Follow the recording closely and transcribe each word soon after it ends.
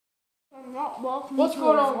What's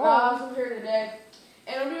going on, guys? I'm here today,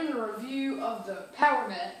 and I'm doing a review of the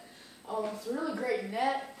Powernet. It's a really great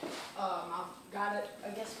net. I've got it, I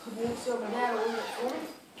guess, a couple weeks ago. My dad ordered it for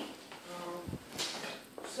me.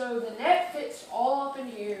 So the net fits all up in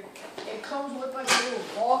here. It comes with like a little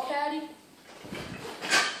ball caddy.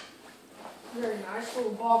 Very nice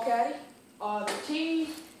little ball caddy. The tee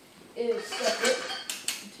is separate.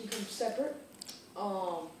 The tee comes separate.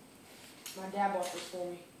 My dad bought this for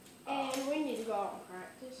me. And we need to go out and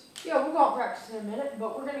practice. Yeah, we'll go out and practice in a minute,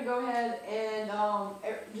 but we're gonna go ahead and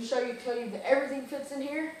just tell you that everything fits in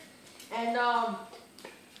here, and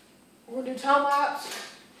we're gonna do time lapse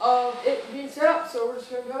of it being set up. So we're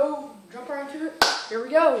just gonna go jump right into it. Here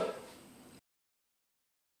we go.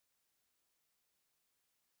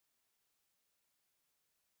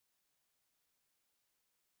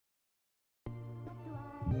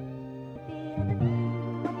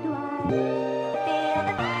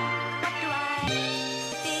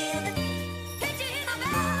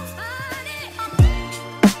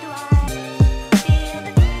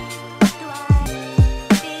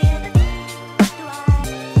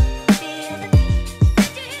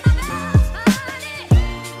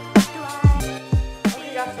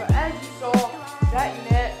 So as you saw,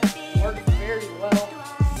 that net worked very well.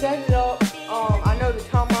 Set it up. I know the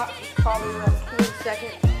time lapse was probably around 20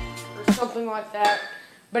 seconds or something like that,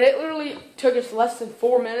 but it literally took us less than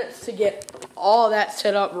 4 minutes to get all that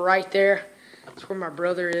set up right there. That's where my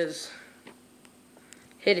brother is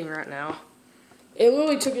hitting right now. It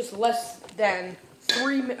literally took us less than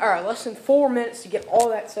 4 minutes to get all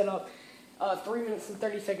that set up. 3 minutes and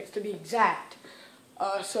 30 seconds to be exact.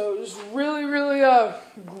 So it was really a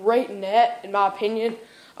great net in my opinion.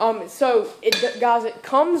 Guys, it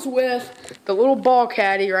comes with the little ball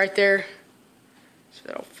caddy right there. So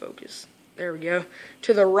that'll focus. There we go.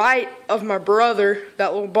 To the right of my brother,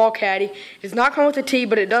 that little ball caddy. It does not come with the tee,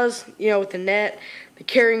 but it does, with the net, the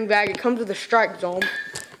carrying bag. It comes with the strike zone.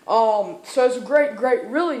 So it's a great,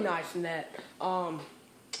 really nice net. I'll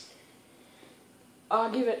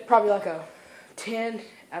give it probably like a 10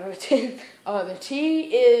 out of 10. The tee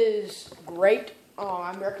is great.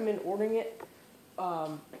 I recommend ordering it.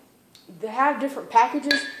 They have different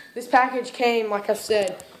packages. This package came, like I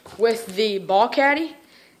said, with the ball caddy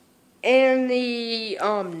and the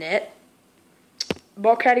net.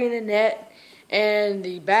 Ball caddy and the net and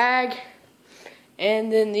the bag,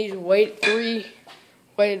 and then these three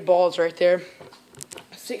weighted balls right there.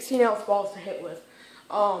 16-ounce balls to hit with.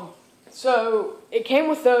 So it came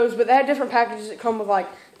with those, but they had different packages that come with like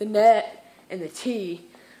the net and the tee.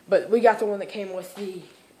 But we got the one that came with the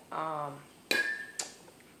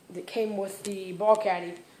ball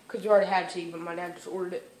caddy because we already had tee. But my dad just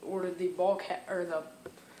ordered the ball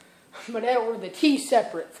my dad ordered the tee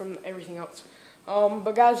separate from everything else.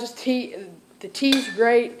 But guys, the tee's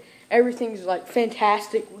great. Everything's like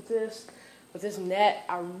fantastic with this net.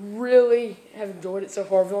 I really have enjoyed it so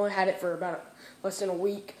far. I've only had it for about less than a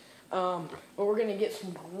week. But we're going to get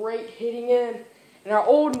some great hitting in. And our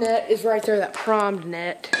old net is right there, that primed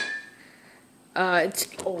net. It's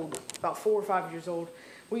old, about 4 or 5 years old.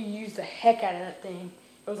 We used the heck out of that thing.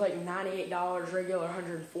 It was like $98, regular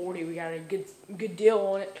 $140. We got a good deal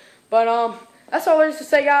on it. But that's all there is to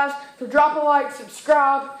say, guys. So drop a like,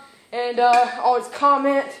 subscribe, and always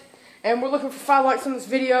comment. And we're looking for 5 likes on this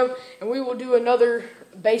video, and we will do another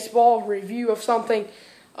baseball review of something.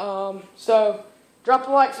 So drop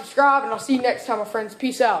a like, subscribe, and I'll see you next time, my friends.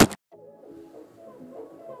 Peace out.